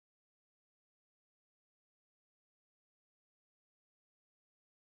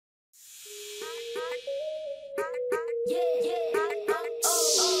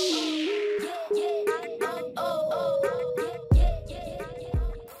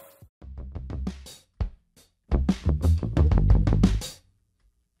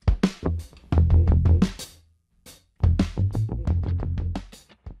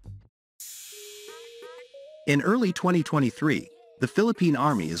In early 2023, the Philippine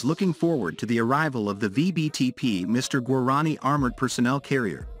Army is looking forward to the arrival of the VBTP MR Guarani Armored Personnel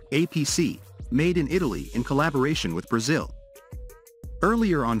Carrier, APC, made in Italy in collaboration with Brazil.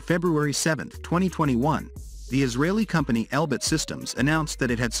 Earlier on February 7, 2021, the Israeli company Elbit Systems announced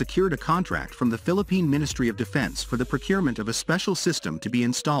that it had secured a contract from the Philippine Ministry of Defense for the procurement of a special system to be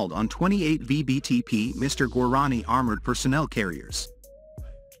installed on 28 VBTP MR Guarani armored personnel carriers.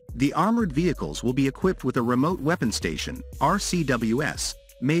 The armored vehicles will be equipped with a remote weapon station, RCWS,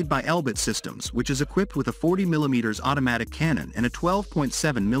 made by Elbit Systems, which is equipped with a 40mm automatic cannon and a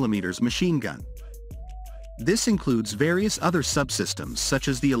 12.7mm machine gun. This includes various other subsystems such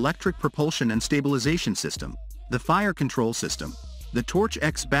as the electric propulsion and stabilization system, the fire control system, the Torch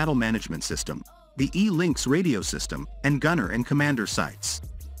X battle management system, the E-LynX radio system, and gunner and commander sights.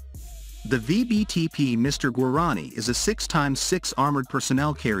 The VBTP MR Guarani is a 6x6 armored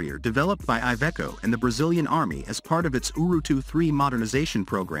personnel carrier developed by Iveco and the Brazilian Army as part of its Urutu 3 modernization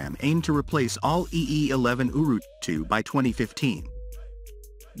program aimed to replace all EE-11 Urutu by 2015.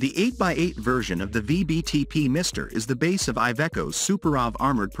 The 8x8 version of the VBTP MR is the base of Iveco's Superov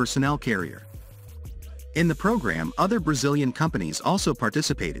armored personnel carrier. In the program, other Brazilian companies also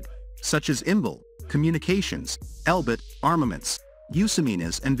participated, such as Imbel, Communications, Elbit, Armaments,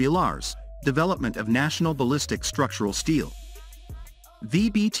 Usiminas and Villar's, development of national ballistic structural steel.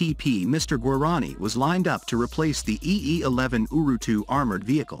 VBTP MR Guarani was lined up to replace the EE-11 Urutu armored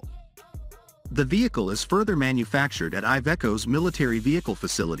vehicle. The vehicle is further manufactured at Iveco's military vehicle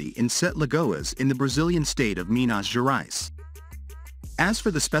facility in Sete Lagoas in the Brazilian state of Minas Gerais. As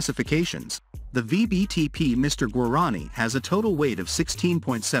for the specifications, the VBTP MR Guarani has a total weight of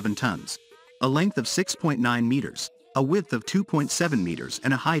 16.7 tons, a length of 6.9 meters, a width of 2.7 meters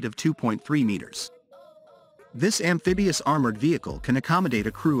and a height of 2.3 meters. This amphibious armored vehicle can accommodate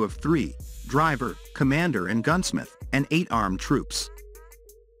a crew of 3, driver, commander and gunsmith, and 8 armed troops.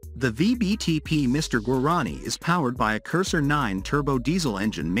 The VBTP MR Guarani is powered by a Cursor 9 turbo diesel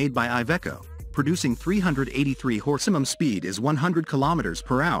engine made by Iveco, producing 383 horse. Maximum speed is 100 km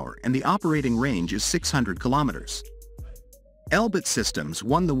per hour and the operating range is 600 km. Elbit Systems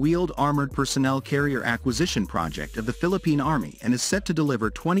won the Wheeled Armored Personnel Carrier Acquisition Project of the Philippine Army and is set to deliver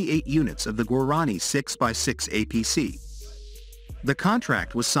 28 units of the Guarani 6x6 APC. The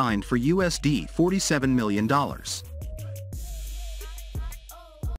contract was signed for USD $47 million.